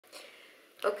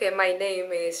Okay, my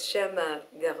name is Chema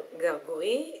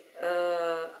Gargouri.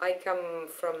 I come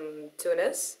from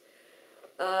Tunis.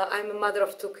 I'm a mother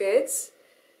of two kids,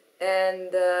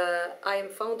 and I am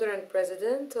founder and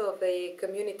president of a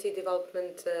community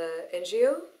development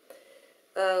NGO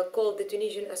called the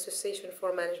Tunisian Association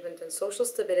for Management and Social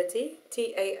Stability,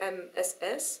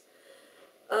 TAMSS.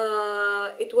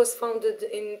 It was founded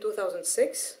in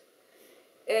 2006,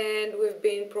 and we've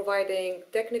been providing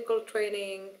technical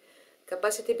training,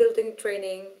 capacity building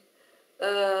training,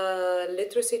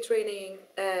 literacy training,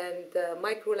 and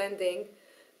micro-lending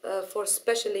for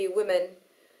especially women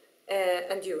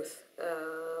and youth.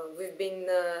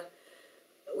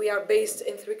 We are based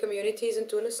in 3 communities in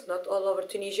Tunis, not all over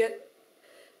Tunisia.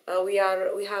 We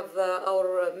have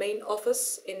our main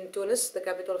office in Tunis, the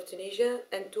capital of Tunisia,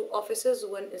 and 2 offices,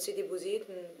 one in Sidi Bouzid,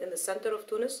 in the center of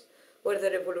Tunis, where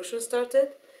the revolution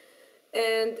started,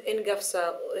 and in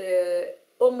Gafsa,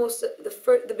 almost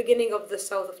the beginning of the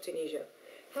south of Tunisia.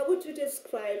 How would you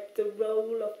describe the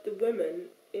role of the women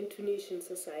in Tunisian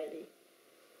society?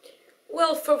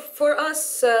 Well, for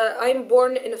us, I'm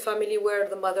born in a family where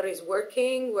the mother is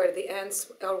working, where the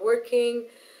aunts are working,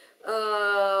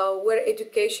 where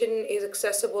education is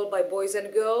accessible by boys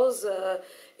and girls.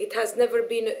 It has never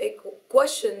been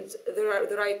questioned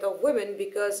the right of women,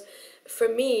 because for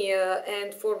me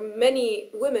and for many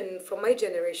women from my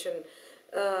generation,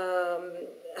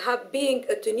 being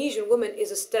a Tunisian woman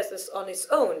is a status on its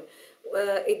own.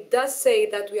 It does say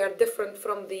that we are different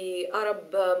from the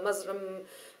Arab Muslim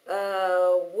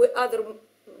other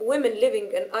women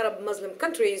living in Arab Muslim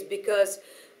countries, because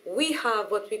we have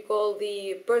what we call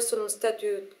the personal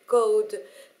statute code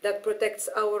that protects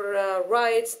our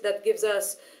rights, that gives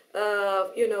us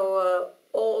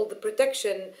all the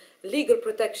protection, legal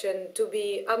protection to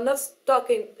be, I'm not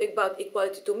talking about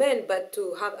equality to men, but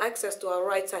to have access to our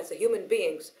rights as human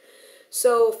beings.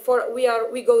 So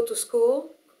we go to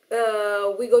school,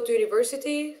 we go to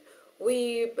university.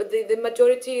 The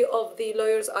majority of the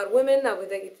lawyers are women. I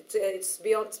think it's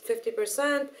beyond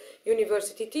 50%.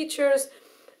 University teachers.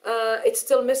 It's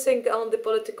still missing on the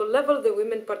political level, the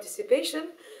women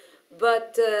participation.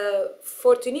 But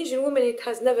for Tunisian women, it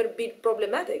has never been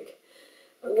problematic.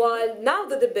 Okay. While now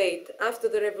the debate, after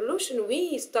the revolution,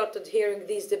 we started hearing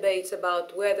these debates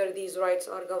about whether these rights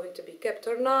are going to be kept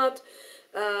or not.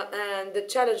 And the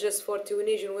challenges for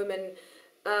Tunisian women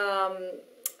are,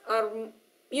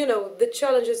 the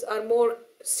challenges are more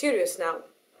serious now.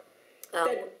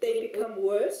 That they become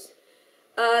worse?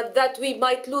 That we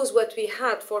might lose what we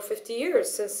had for 50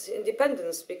 years since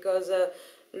independence, because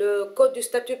le Code du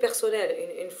statut personnel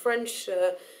in French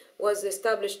was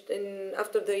established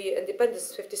after the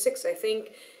independence, 56, I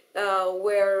think,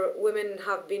 where women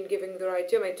have been given the right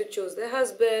to choose their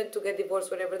husband, to get divorced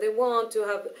whenever they want, to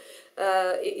have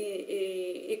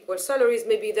equal salaries.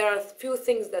 Maybe there are a few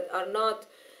things that are not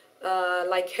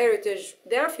like heritage.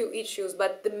 There are a few issues,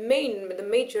 but the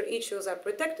major issues are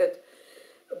protected.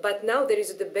 But now there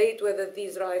is a debate whether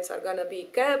these rights are going to be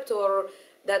kept, or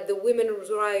that the women's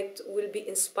right will be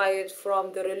inspired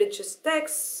from the religious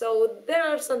texts. So there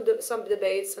are some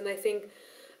debates, and I think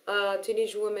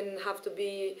Tunisian women have to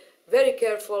be very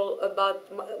careful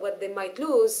about what they might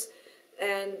lose.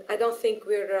 And I don't think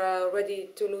we're ready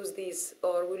to lose these,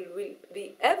 or will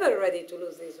be ever ready to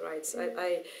lose these rights.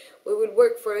 We will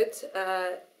work for it.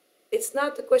 It's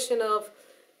not a question of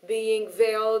being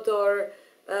veiled or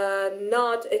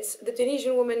not. It's the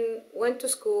Tunisian woman went to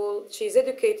school, she's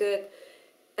educated,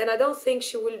 and I don't think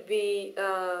she will be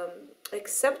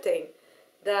accepting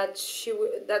that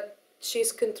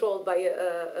she's controlled by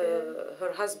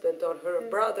her husband or her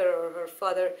brother or her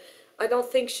father. I don't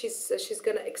think she's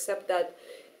gonna accept that,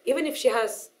 even if she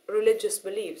has religious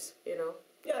beliefs, Yeah,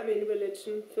 I mean,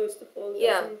 religion, first of all,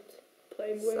 doesn't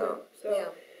blame women.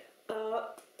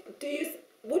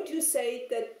 Would you say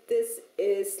that this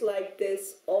is like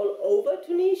this all over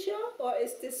Tunisia, or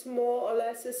is this more or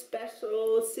less a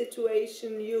special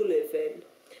situation you live in?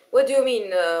 What do you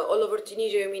mean, all over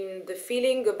Tunisia? You mean the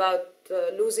feeling about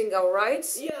losing our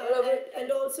rights? Yeah,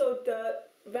 and also the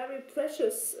very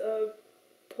precious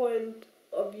point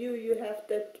of view you have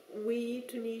that we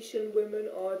Tunisian women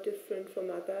are different from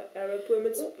other Arab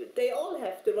women. They all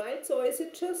have the rights, or is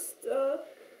it just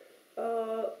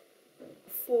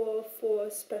for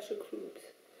special groups?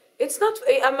 It's not.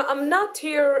 I'm not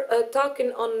here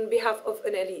talking on behalf of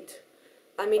an elite.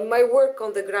 I mean, my work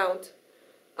on the ground.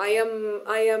 I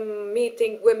am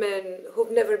meeting women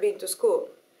who've never been to school,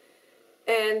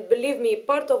 and believe me,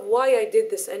 part of why I did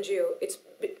this NGO, it's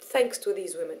thanks to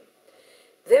these women.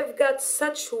 They've got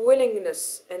such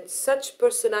willingness and such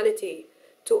personality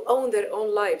to own their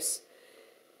own lives.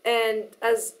 And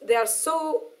as they are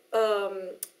so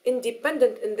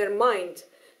independent in their mind,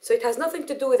 so it has nothing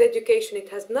to do with education, it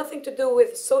has nothing to do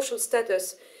with social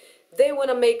status. They want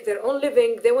to make their own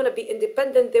living, they want to be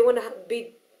independent, they want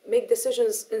to make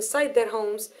decisions inside their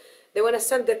homes, they want to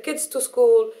send their kids to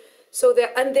school. So they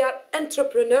are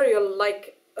entrepreneurial,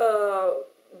 like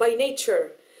by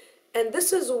nature. And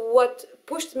this is what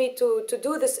pushed me to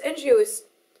do this NGO, is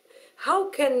how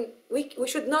can we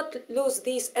should not lose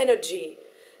this energy,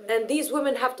 and these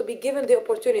women have to be given the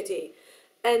opportunity.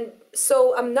 And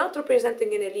so I'm not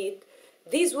representing an elite.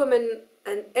 These women,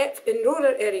 and in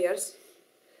rural areas,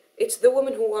 it's the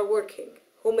women who are working,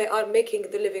 who are making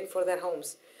the living for their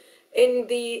homes. In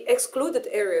the excluded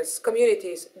areas,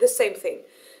 communities, the same thing.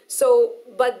 So,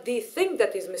 but the thing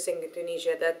that is missing in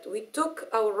Tunisia, that we took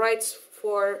our rights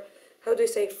for, how do you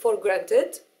say, for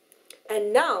granted.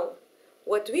 And now,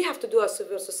 what we have to do as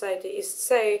civil society is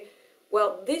say,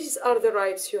 well, these are the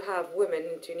rights you have, women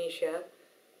in Tunisia.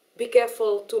 Be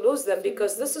careful to lose them,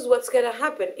 because this is what's going to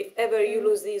happen if ever you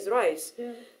lose these rights.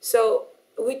 Yeah. So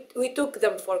we took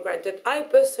them for granted. I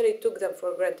personally took them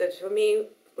for granted. For me,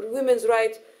 women's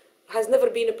rights has never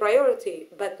been a priority,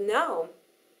 but now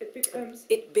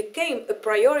it became a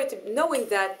priority, knowing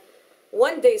that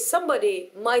one day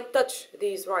somebody might touch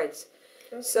these rights.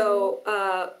 Okay. So,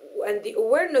 and the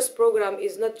awareness program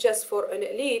is not just for an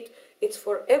elite, it's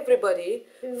for everybody,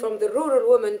 from the rural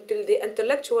woman till the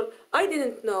intellectual. I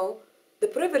didn't know the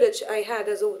privilege I had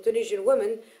as a Tunisian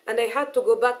woman, and I had to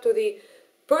go back to the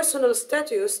personal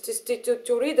status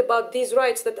to read about these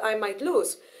rights that I might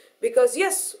lose. Because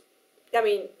yes, I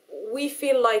mean, we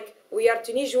feel like we are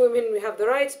Tunisian women, we have the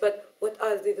rights, but what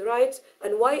are the rights,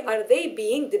 and why are they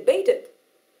being debated?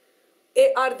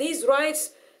 Are these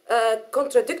rights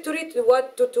contradictory to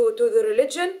the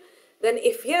religion? Then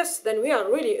if yes, then we are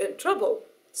really in trouble.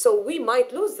 So we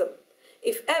might lose them.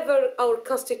 If ever our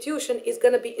constitution is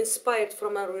going to be inspired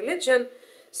from our religion,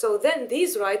 so then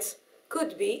these rights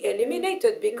could be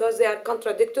eliminated because they are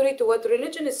contradictory to what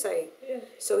religion is saying. Yeah.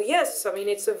 So yes, I mean,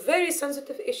 it's a very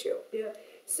sensitive issue. Yeah.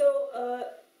 So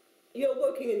you're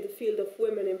working in the field of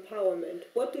women empowerment.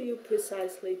 What do you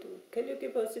precisely do? Can you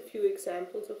give us a few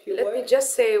examples of your work? Let me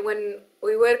just say, when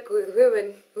we work with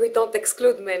women, we don't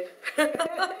exclude men.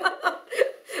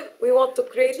 We want to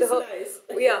create nice.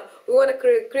 We want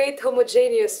to create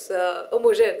homogeneous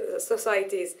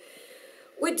societies.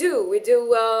 We do.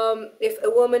 If a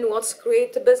woman wants to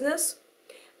create a business,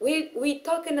 we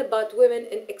talking about women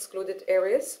in excluded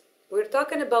areas. We're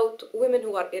talking about women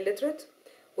who are illiterate.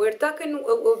 We're talking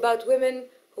about women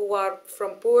who are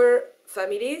from poor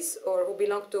families or who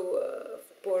belong to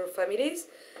poor families.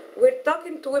 We're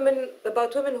talking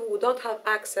about women who don't have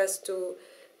access to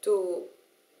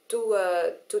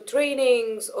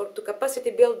trainings or to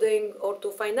capacity building or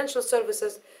to financial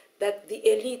services that the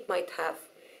elite might have.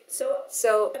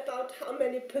 So about how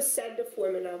many % of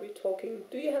women are we talking?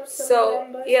 Do you have some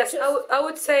numbers? Yes, I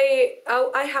would say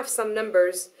I have some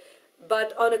numbers,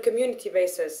 but on a community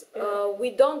basis.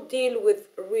 We don't deal with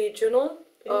regional,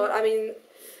 I mean,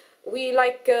 we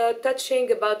like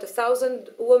touching about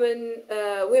 1,000 women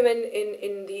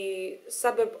in the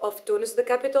suburb of Tunis, the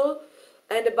capital,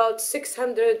 and about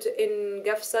 600 in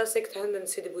Gafsa, 600 in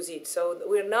Sidi Bouzid. So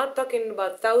we're not talking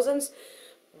about thousands,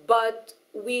 but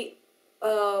we,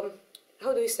 how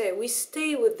do we say, we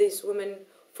stay with these women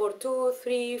for 2,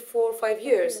 3, 4, 5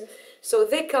 years. So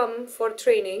they come for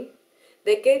training.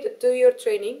 They get a 2-year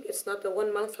training. It's not a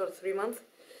 1 month or 3 month.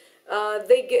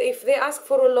 If they ask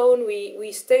for a loan,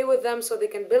 we stay with them so they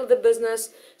can build the business.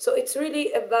 So it's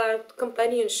really about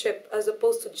companionship as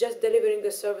opposed to just delivering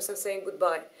the service and saying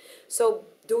goodbye. So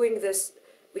doing this,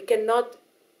 we cannot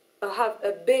have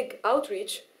a big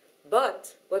outreach,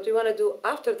 but what we want to do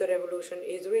after the revolution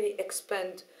is really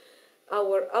expand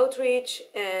our outreach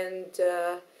and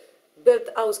build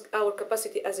our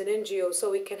capacity as an NGO so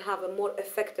we can have a more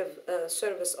effective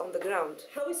service on the ground.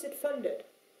 How is it funded?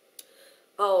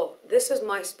 Oh, this is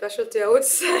my specialty, I would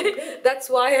say. That's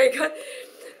why I got...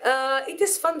 it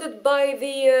is funded by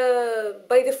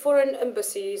the foreign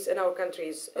embassies in our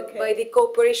countries, by the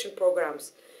cooperation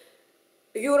programs.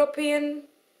 European,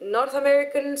 North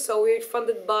American, so we're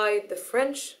funded by the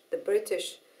French, the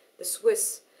British, the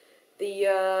Swiss,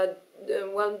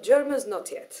 well, Germans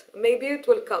not yet. Maybe it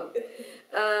will come.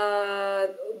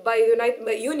 By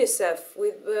UNICEF,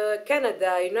 with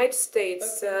Canada, United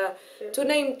States, to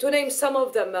name some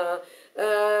of them.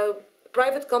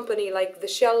 Private company like the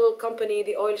Shell company,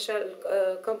 the oil Shell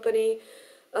company.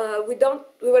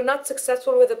 We were not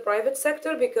successful with the private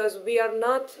sector because we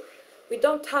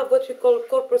don't have what we call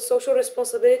corporate social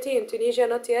responsibility in Tunisia,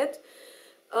 not yet.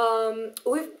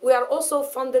 We are also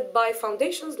funded by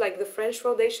foundations like the French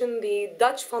Foundation, the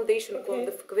Dutch Foundation called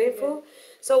the Kwevo. Okay.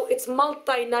 So it's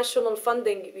multinational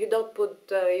funding. You don't put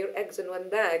your eggs in one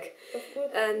bag.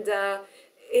 And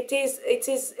it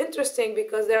is interesting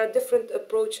because there are different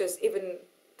approaches even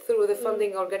through the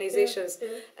funding organizations.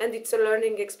 And it's a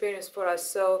learning experience for us.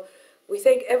 So we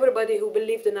thank everybody who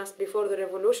believed in us before the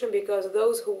revolution, because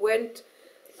those who went,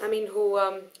 who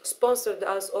sponsored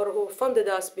us or who funded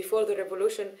us before the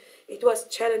revolution, it was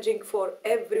challenging for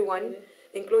everyone,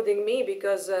 including me,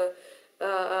 because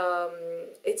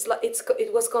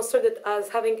it was considered as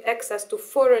having access to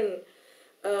foreign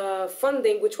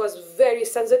funding, which was very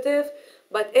sensitive.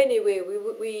 But anyway,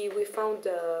 we found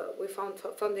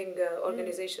funding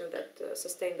organization that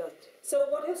sustained that. So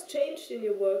what has changed in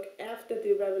your work after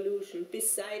the revolution,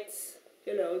 besides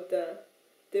the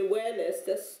awareness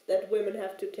that women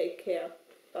have to take care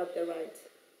about their rights?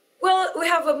 Well, we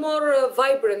have a more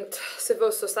vibrant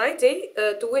civil society.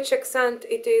 To which extent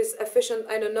it is efficient,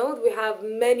 I don't know. We have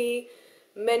many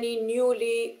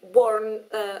newly born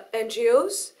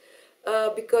NGOs,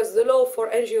 because the law for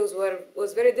NGOs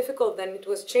was very difficult. Then it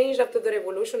was changed after the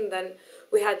revolution. Then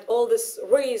we had all this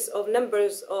raise of number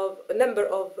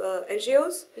of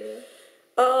NGOs.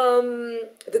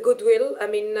 The goodwill. How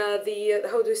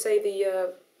do you say,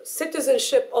 the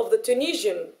citizenship of the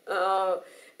Tunisian.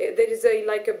 There is a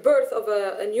birth of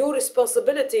a new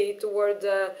responsibility toward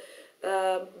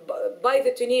by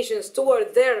the Tunisians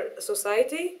toward their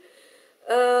society.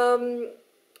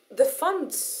 The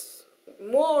funds,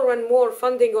 more and more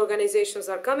funding organizations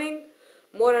are coming.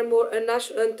 More and more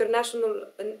international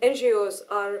NGOs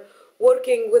are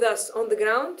working with us on the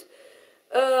ground.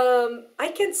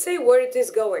 I can't say where it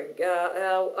is going.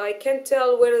 I can't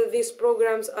tell whether these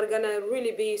programs are gonna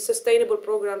really be sustainable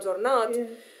programs or not.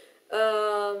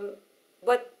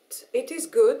 But it is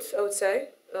good, I would say.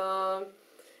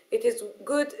 It is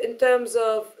good in terms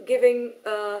of giving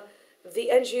the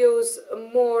NGOs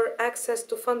more access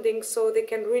to funding, so they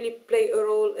can really play a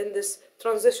role in this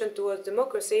transition towards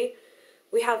democracy.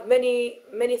 We have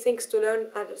many things to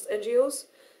learn as NGOs.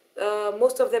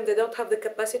 Most of them, they don't have the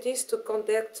capacities to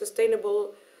conduct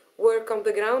sustainable work on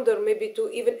the ground, or maybe to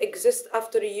even exist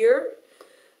after a year.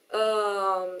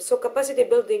 So capacity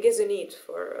building is a need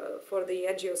for the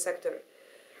NGO sector.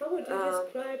 How would you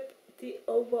describe the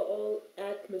overall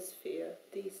atmosphere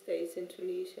these days in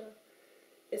Tunisia?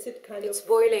 Is it It's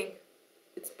boiling.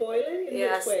 It's boiling?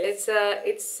 Yes,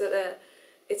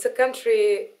 it's a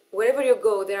country, wherever you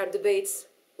go there are debates,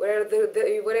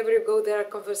 wherever you go there are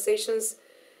conversations,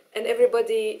 and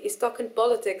everybody is talking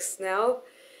politics now.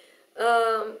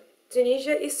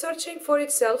 Tunisia is searching for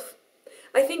itself.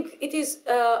 I think it is,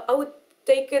 I would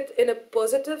take it in a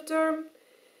positive term.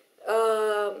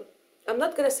 I'm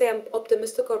not going to say I'm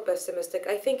optimistic or pessimistic.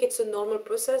 I think it's a normal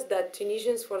process that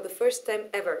Tunisians, for the first time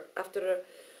ever, after,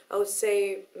 I would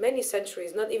say, many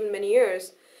centuries, not even many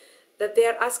years, that they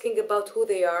are asking about who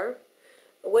they are,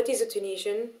 what is a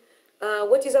Tunisian,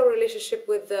 what is our relationship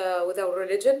with our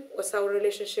religion, what's our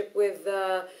relationship with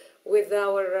the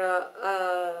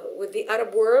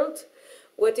Arab world,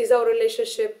 what is our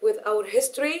relationship with our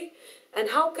history, and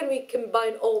how can we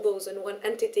combine all those in one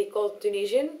entity called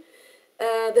Tunisian.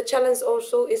 The challenge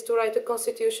also is to write a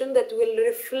constitution that will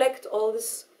reflect all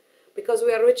this, because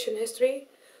we are rich in history,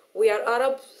 we are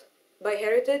Arabs by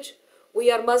heritage,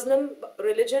 we are Muslim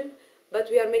religion, but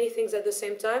we are many things at the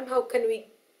same time. How can we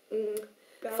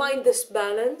find this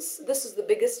balance? This is the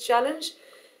biggest challenge,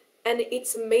 and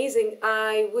it's amazing.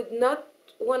 I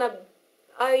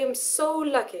am so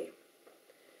lucky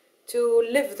to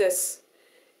live this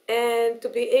and to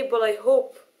be able, I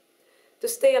hope, to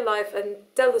stay alive and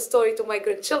tell the story to my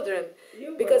grandchildren,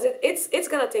 because it's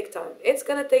gonna take time. It's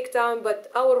gonna take time,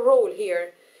 but our role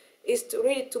here is to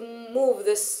really move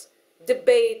this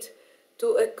debate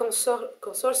to a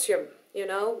consortium.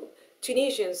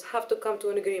 Tunisians have to come to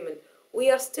an agreement. We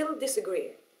are still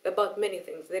disagreeing about many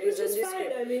things. There is a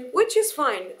disagreement, which is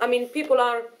fine. People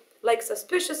are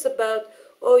suspicious about,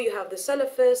 oh, you have the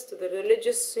Salafists, the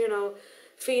religious,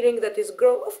 feeling that is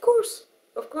grow. Of course,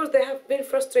 they have been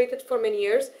frustrated for many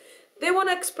years. They want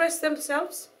to express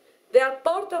themselves. They are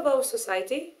part of our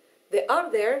society. They are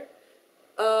there.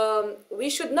 We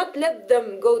should not let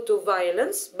them go to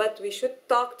violence, but we should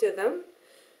talk to them,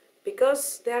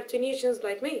 because they are Tunisians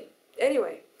like me.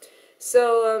 Anyway,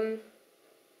 so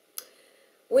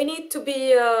we need to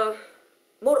be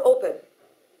more open.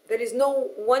 There is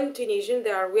no one Tunisian.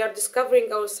 We are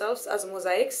discovering ourselves as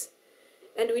mosaics,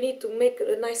 and we need to make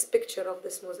a nice picture of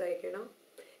this mosaic.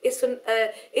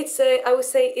 I would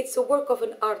say it's a work of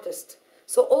an artist.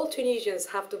 So all Tunisians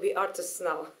have to be artists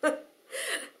now.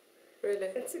 Really.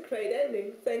 That's a great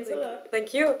ending. Thanks a lot.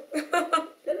 Thank you.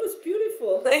 That was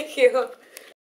beautiful. Thank you.